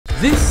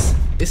This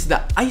is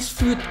the Ice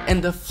Fruit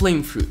and the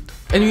Flame Fruit,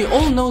 and we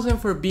all know them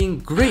for being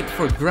great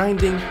for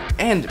grinding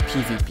and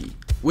PvP.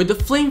 With the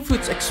Flame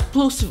Fruit's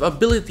explosive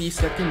abilities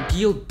that can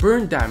deal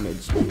burn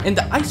damage, and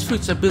the Ice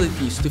Fruit's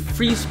abilities to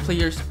freeze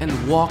players and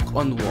walk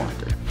on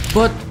water.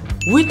 But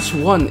which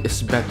one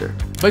is better?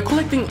 By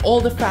collecting all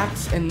the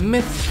facts and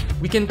myths,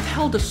 we can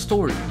tell the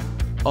story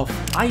of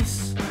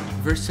Ice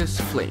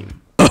versus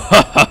Flame.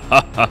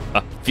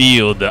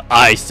 Feel the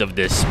ice of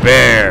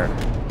despair.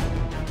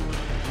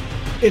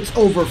 It's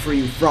over for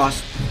you,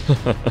 Frost.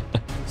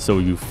 So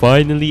you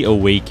finally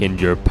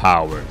awakened your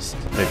powers.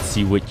 Let's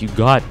see what you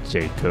got,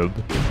 Jacob.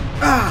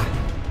 Ah!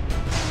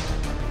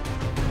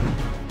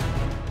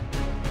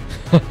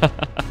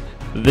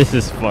 This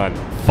is fun.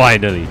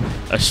 Finally,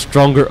 a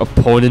stronger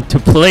opponent to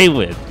play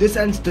with. This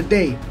ends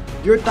today.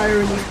 Your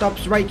tyranny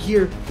stops right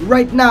here,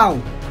 right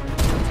now.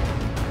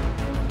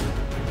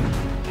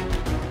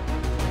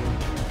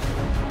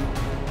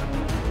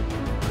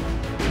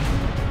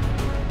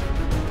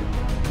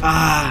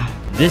 Ah!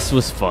 This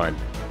was fun,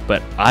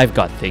 but I've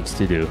got things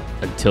to do.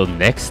 Until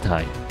next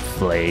time,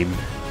 Flame.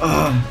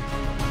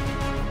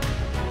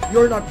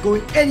 You're not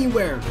going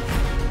anywhere.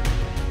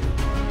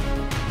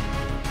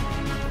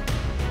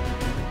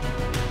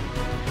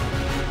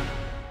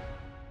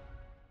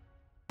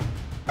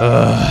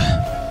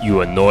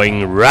 You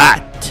annoying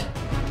rat.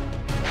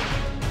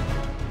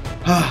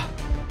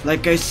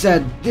 Like I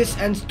said, this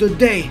ends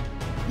today.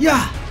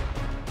 Yeah!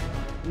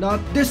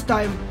 Not this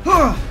time.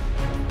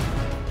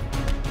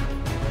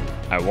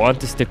 I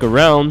want to stick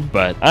around,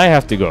 but I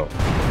have to go.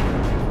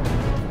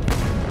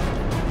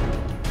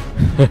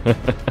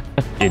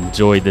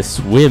 Enjoy the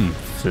swim,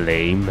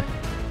 Flame.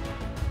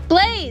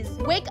 Blaze,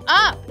 wake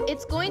up!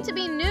 It's going to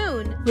be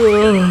noon.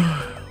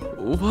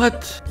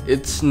 What?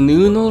 It's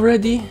noon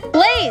already?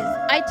 Blaze,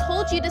 I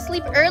told you to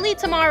sleep early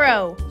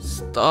tomorrow.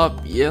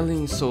 Stop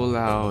yelling so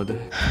loud.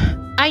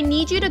 I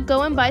need you to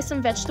go and buy some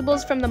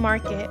vegetables from the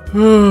market.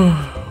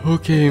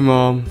 Okay,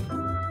 Mom.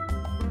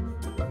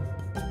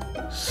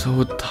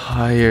 So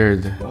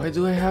tired. Why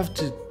do I have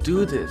to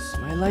do this?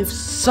 My life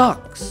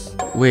sucks.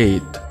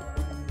 Wait.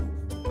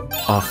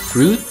 A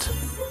fruit?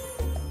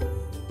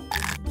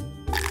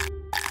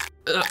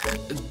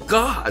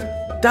 God,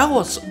 that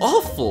was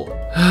awful.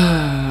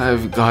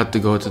 I've got to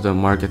go to the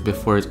market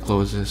before it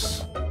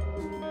closes.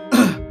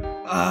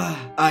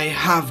 I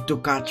have to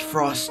catch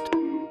Frost.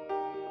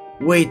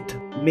 Wait,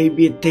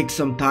 maybe it takes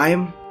some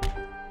time?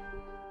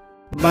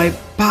 My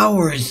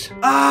powers!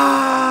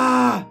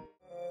 Ah!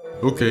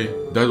 Okay,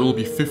 that will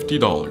be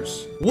 $50.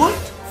 What?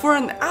 For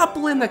an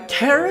apple and a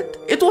carrot?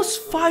 It was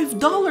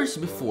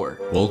 $5 before.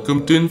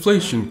 Welcome to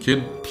inflation,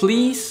 kid.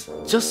 Please?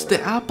 Just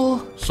the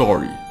apple?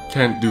 Sorry,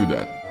 can't do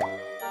that.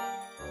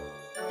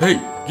 Hey,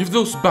 give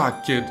those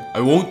back, kid.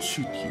 I won't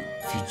shoot you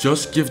if you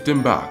just give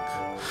them back.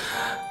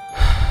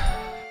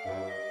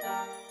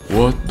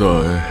 What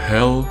the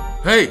hell?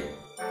 Hey!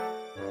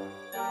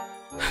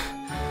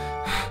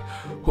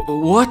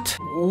 What?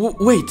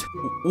 Wait,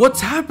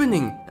 what's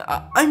happening?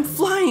 I'm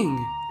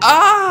flying!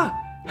 Ah!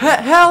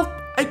 Help!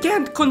 I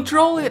can't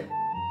control it!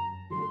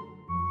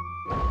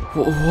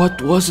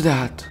 What was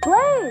that?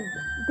 Blaze,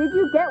 did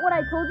you get what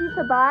I told you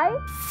to buy?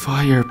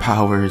 Fire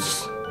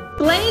powers.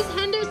 Blaze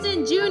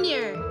Henderson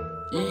Jr.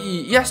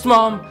 Yes,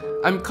 Mom.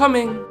 I'm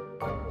coming.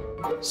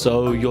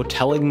 So you're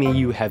telling me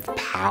you have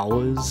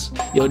powers?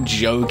 You're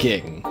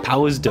joking.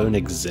 Powers don't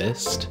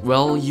exist.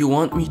 Well, you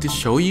want me to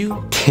show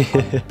you?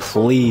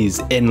 Please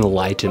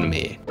enlighten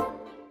me.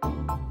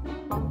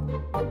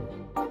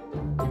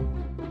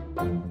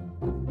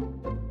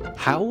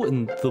 How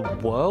in the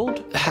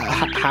world?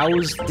 How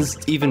is this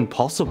even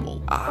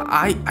possible?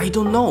 I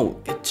don't know.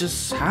 It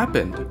just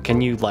happened.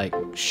 Can you, like,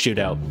 shoot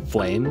out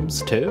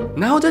flames too?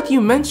 Now that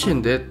you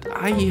mentioned it,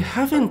 I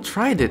haven't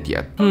tried it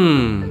yet.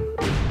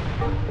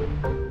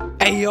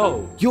 Hey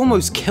yo, you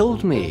almost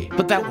killed me,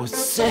 but that was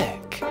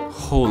sick.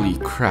 Holy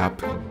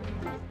crap.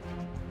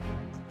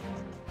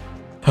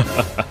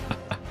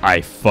 I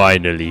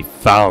finally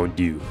found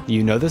you.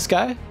 You know this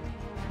guy?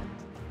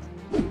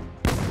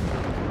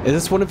 Is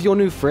this one of your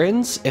new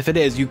friends? If it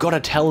is, you gotta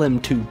tell him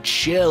to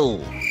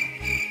chill.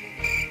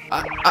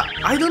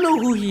 I don't know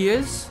who he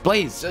is.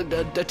 Blaze,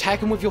 attack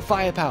him with your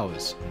fire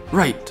powers.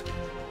 Right.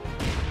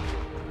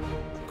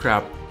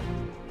 Crap.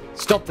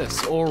 Stop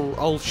this, or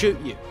I'll shoot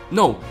you.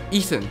 No,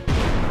 Ethan.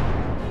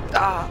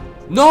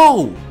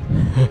 No!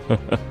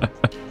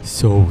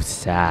 So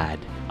sad.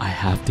 I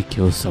have to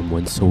kill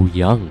someone so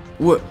young.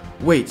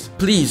 Wait,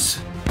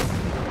 please.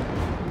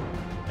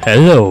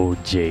 Hello,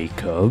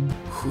 Jacob.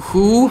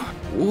 Who?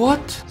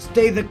 What?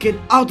 Stay the kid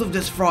out of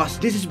this,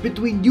 Frost. This is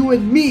between you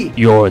and me.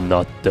 You're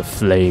not the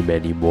Flame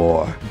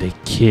anymore. The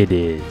kid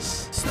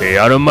is. Stay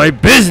out of my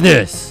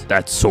business!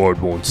 That sword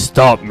won't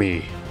stop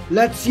me.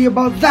 Let's see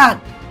about that.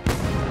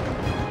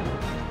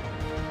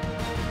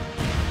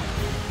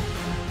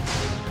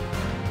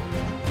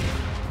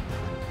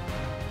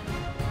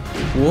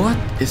 What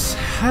is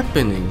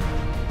happening?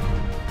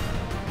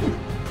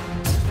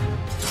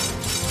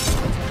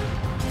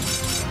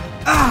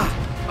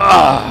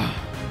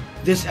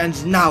 this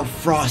ends now,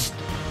 Frost.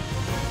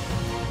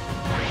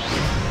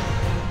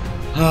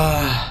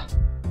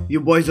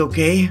 You boys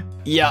okay?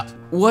 Yeah.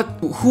 What?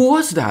 Who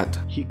was that?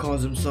 He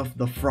calls himself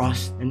the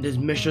Frost, and his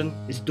mission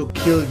is to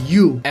kill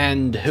you.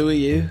 And who are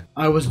you?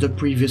 I was the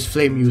previous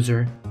flame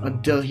user,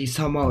 until he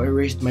somehow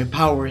erased my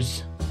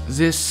powers.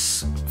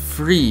 This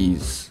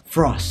Freeze.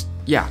 Frost.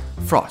 Yeah,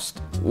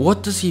 Frost.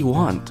 What does he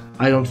want?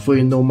 I don't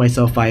fully know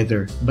myself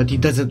either, but he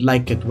doesn't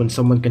like it when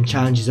someone can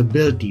challenge his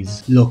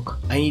abilities. Look,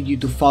 I need you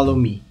to follow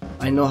me.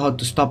 I know how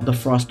to stop the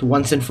Frost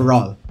once and for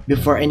all,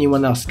 before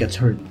anyone else gets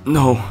hurt.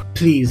 No,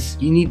 Please,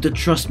 you need to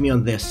trust me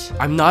on this.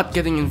 I'm not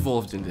getting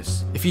involved in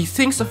this. If he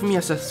thinks of me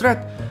as a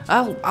threat,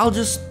 I'll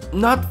just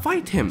not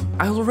fight him.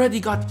 I already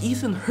got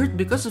Ethan hurt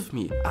because of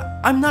me.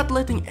 I'm not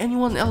letting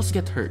anyone else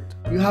get hurt.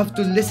 You have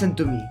to listen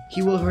to me.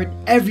 He will hurt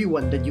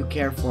everyone that you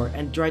care for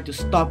and try to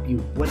stop you,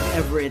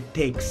 whatever it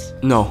takes.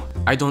 No,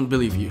 I don't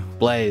believe you.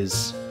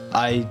 Blaze,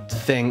 I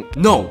think...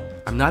 No,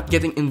 I'm not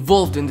getting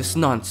involved in this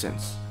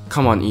nonsense.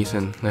 Come on,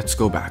 Ethan, let's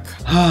go back.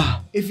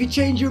 If you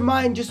change your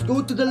mind, just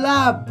go to the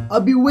lab. I'll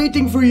be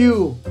waiting for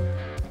you.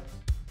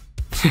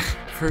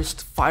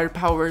 First fire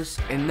powers,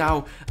 and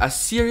now a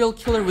serial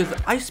killer with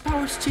ice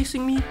powers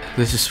chasing me?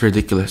 This is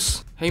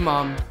ridiculous. Hey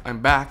Mom, I'm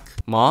back.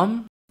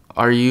 Mom?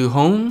 Are you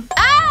home?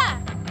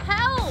 Ah!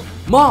 Help!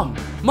 Mom!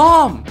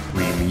 Mom!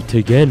 We meet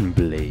again,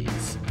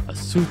 Blaze. A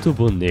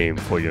suitable name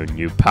for your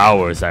new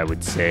powers, I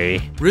would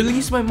say.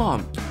 Release my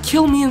mom.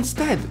 Kill me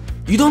instead.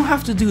 You don't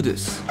have to do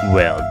this.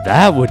 Well,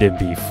 that wouldn't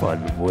be fun,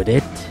 would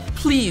it?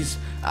 Please,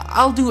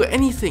 I'll do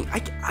anything.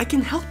 I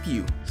can help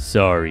you.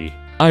 Sorry,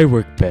 I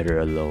work better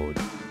alone.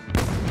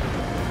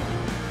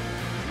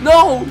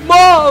 No,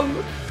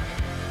 Mom!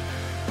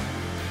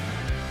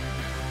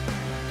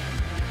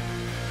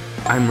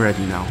 I'm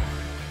ready now.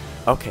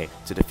 Okay,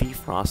 to defeat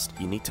Frost,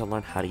 you need to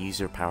learn how to use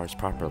your powers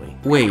properly.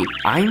 Wait,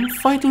 I'm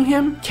fighting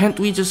him? Can't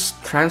we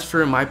just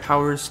transfer my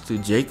powers to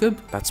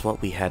Jacob? That's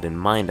what we had in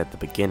mind at the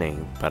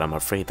beginning, but I'm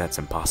afraid that's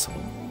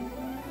impossible.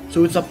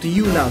 So it's up to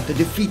you now to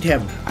defeat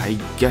him. I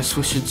guess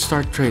we should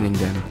start training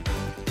then.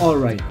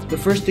 Alright, the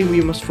first thing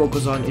we must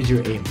focus on is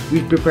your aim.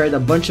 We've prepared a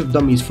bunch of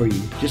dummies for you.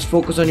 Just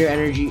focus on your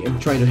energy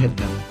and try to hit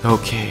them.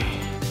 Okay.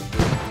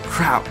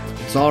 Crap.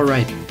 It's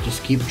alright,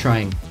 just keep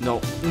trying.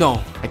 No,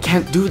 I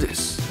can't do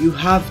this. You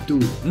have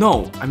to.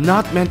 No, I'm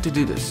not meant to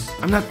do this.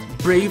 I'm not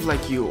brave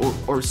like you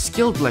or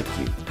skilled like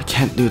you. I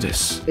can't do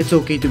this. It's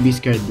okay to be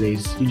scared,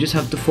 Blaze. You just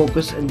have to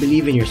focus and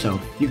believe in yourself.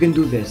 You can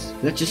do this.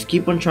 Let's just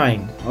keep on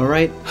trying,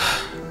 alright?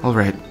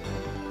 Alright.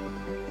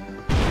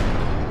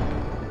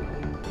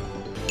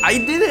 I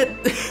did it!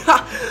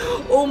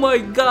 Oh my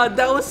god,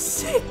 that was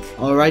sick!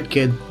 Alright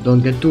kid,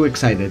 don't get too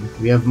excited.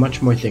 We have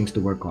much more things to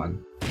work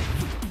on.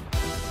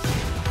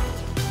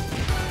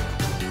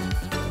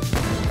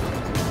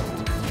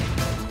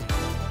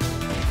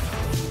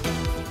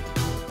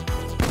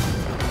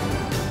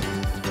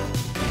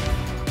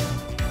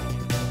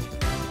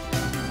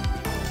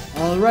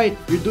 Alright,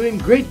 you're doing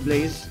great,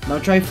 Blaze. Now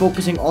try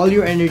focusing all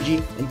your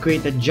energy and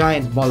create a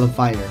giant ball of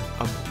fire.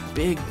 A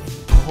big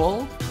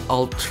ball?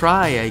 I'll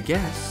try, I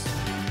guess.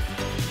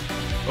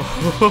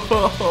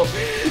 Oh,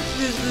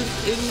 this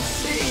is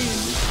insane!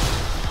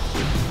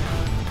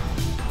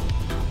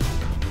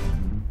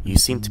 You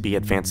seem to be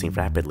advancing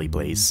rapidly,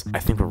 Blaze. I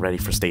think we're ready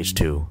for stage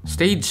 2.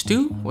 Stage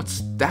 2?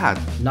 What's that?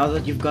 Now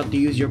that you've got to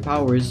use your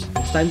powers,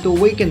 it's time to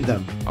awaken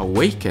them.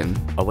 Awaken?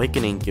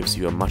 Awakening gives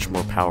you a much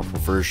more powerful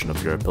version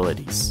of your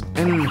abilities.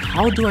 And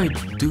how do I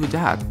do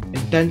that?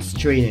 Intense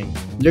training,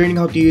 learning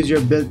how to use your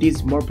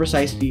abilities more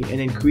precisely and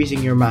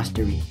increasing your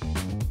mastery.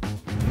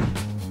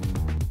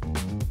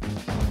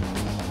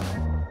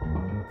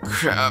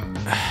 Crap.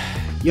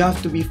 You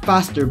have to be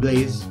faster,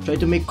 Blaze. Try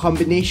to make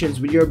combinations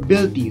with your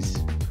abilities.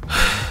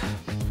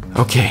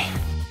 Okay.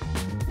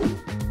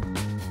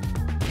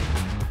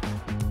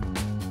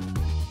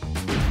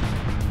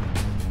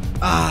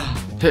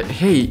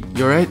 Hey,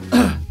 you alright?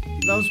 That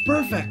was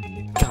perfect.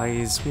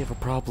 Guys, we have a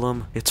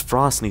problem. It's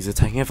Frost and he's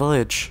attacking a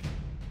village.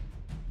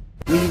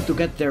 We need to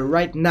get there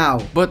right now.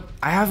 But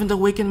I haven't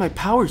awakened my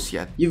powers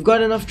yet. You've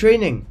got enough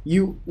training.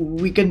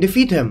 We can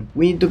defeat him.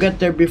 We need to get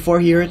there before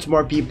he hurts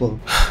more people.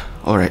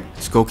 Alright,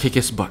 let's go kick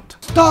his butt.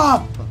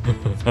 Stop!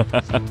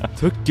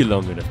 Took you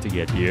long enough to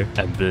get here.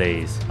 And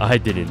Blaze, I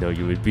didn't know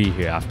you would be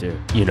here after,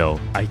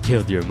 I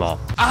killed your mom.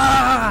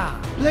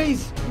 Ah!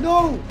 Blaze,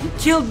 no! You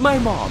killed my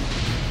mom!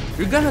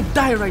 You're gonna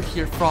die right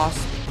here, Frost.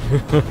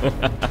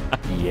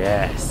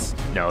 Yes.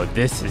 Now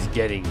this is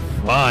getting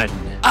fun.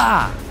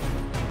 Ah!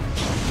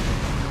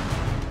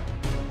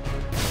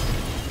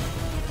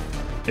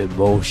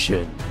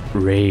 Emotion,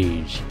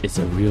 rage is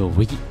a real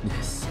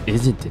weakness,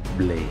 isn't it,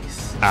 Blaze?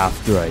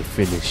 After I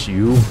finish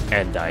you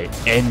and I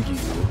end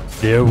you,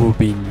 there will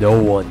be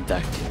no one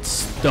that can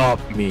stop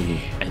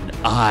me, and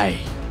I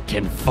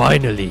can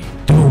finally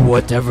do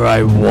whatever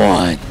I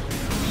want.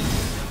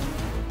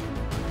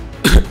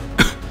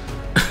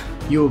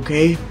 You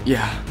okay?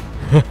 Yeah.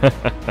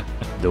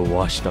 The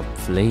washed up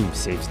flame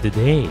saves the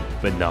day,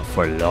 but not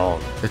for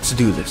long. Let's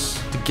do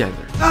this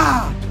together.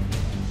 Ah!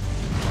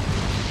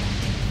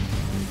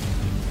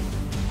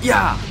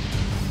 Yeah!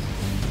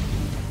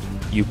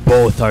 You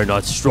both are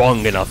not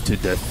strong enough to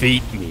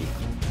defeat me.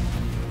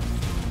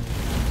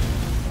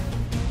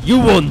 You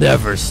will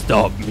never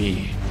stop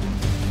me.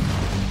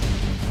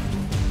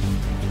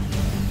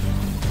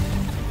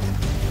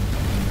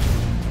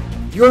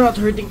 You're not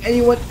hurting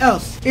anyone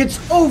else. It's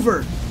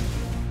over.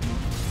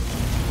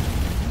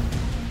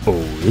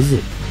 Oh, is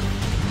it?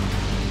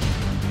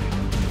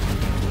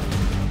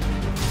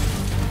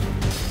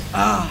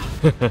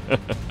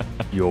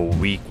 You're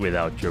weak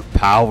without your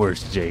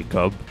powers,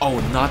 Jacob. Oh,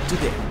 not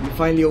today. You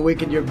finally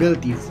awakened your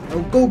abilities. Now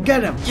go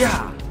get him.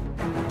 Yeah!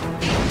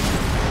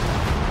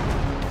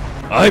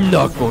 I'm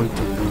not going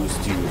to lose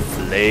to you,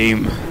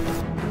 Flame.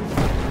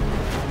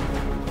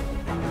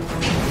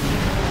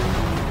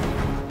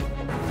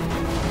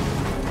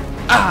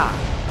 Ah!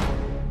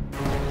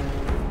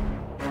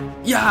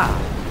 Yeah!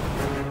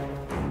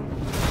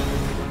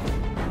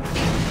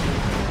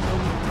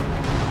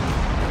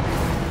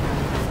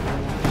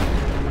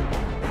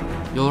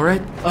 You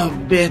alright? A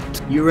bit.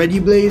 You ready,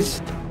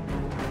 Blaze?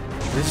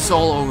 This is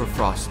all over,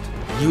 Frost.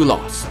 You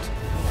lost.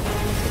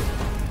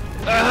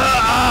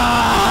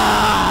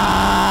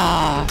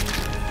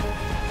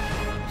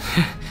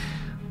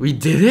 We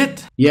did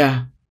it?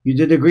 Yeah, you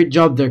did a great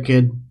job there,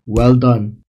 kid. Well done.